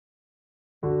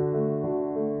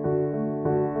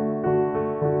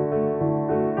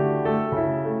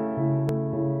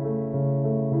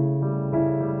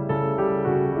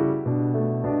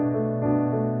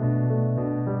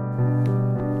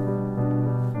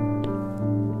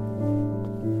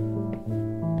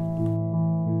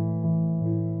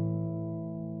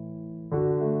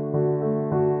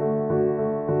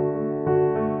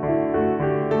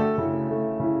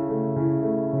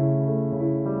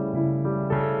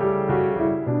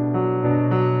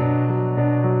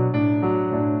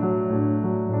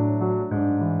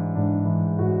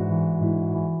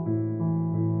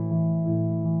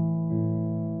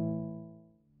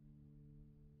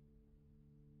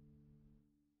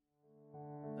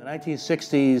The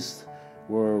 1960s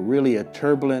were really a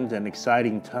turbulent and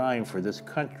exciting time for this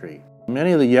country.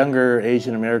 Many of the younger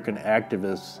Asian American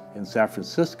activists in San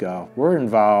Francisco were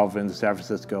involved in the San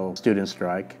Francisco student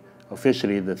strike,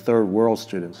 officially the Third World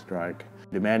Student Strike,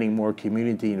 demanding more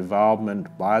community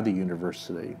involvement by the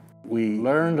university. We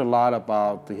learned a lot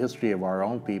about the history of our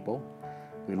own people.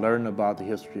 We learned about the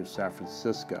history of San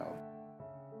Francisco.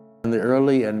 In the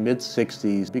early and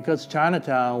mid-60s, because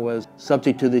Chinatown was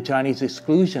subject to the Chinese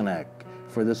Exclusion Act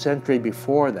for the century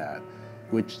before that,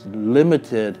 which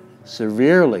limited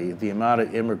severely the amount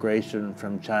of immigration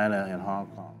from China and Hong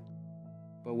Kong.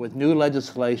 But with new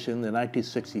legislation, the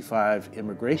 1965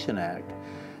 Immigration Act,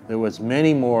 there was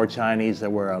many more Chinese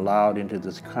that were allowed into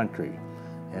this country,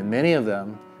 and many of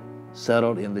them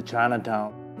settled in the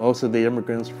Chinatown. Most of the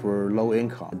immigrants were low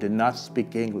income, did not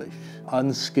speak English,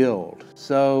 unskilled.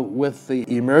 So with the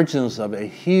emergence of a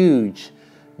huge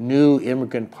new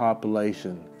immigrant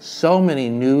population, so many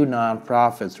new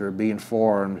nonprofits were being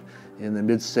formed in the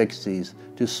mid-60s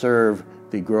to serve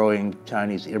the growing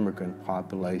Chinese immigrant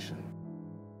population.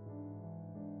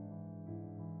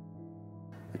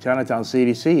 The Chinatown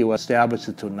CDC was established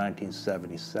until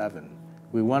 1977.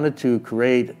 We wanted to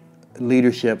create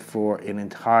leadership for an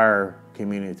entire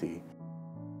community.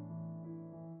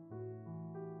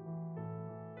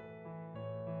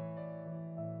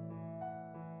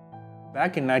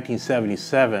 Back in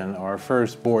 1977, our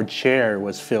first board chair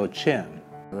was Phil Chin.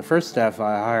 The first staff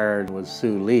I hired was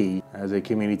Sue Lee as a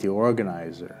community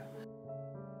organizer.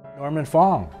 Norman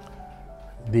Fong,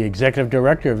 the executive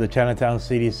director of the Chinatown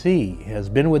CDC, has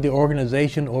been with the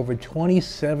organization over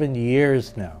 27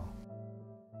 years now.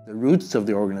 The roots of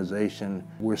the organization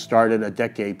were started a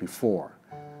decade before.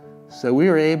 So we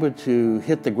were able to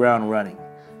hit the ground running.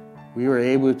 We were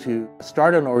able to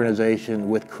start an organization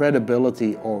with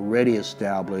credibility already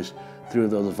established through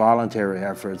those voluntary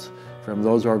efforts from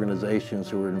those organizations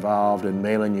who were involved in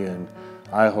Mailing Yun,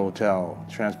 iHotel,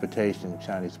 Transportation,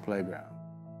 Chinese Playground.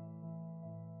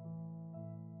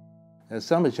 As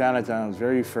some of Chinatown's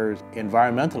very first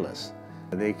environmentalists,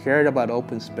 they cared about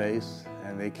open space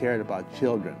and they cared about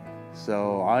children.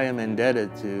 So I am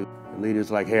indebted to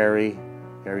leaders like Harry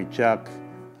Chuck,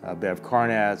 Bev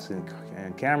Carnatz,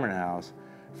 and Cameron House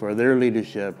for their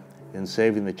leadership in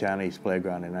saving the Chinese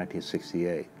playground in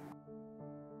 1968.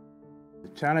 The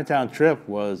Chinatown Trip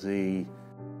was the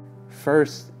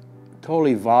first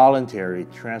totally voluntary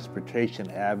transportation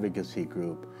advocacy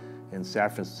group in San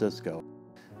Francisco.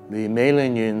 The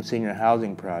Mailing Yun Senior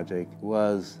Housing Project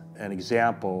was an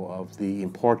example of the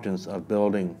importance of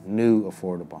building new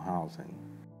affordable housing.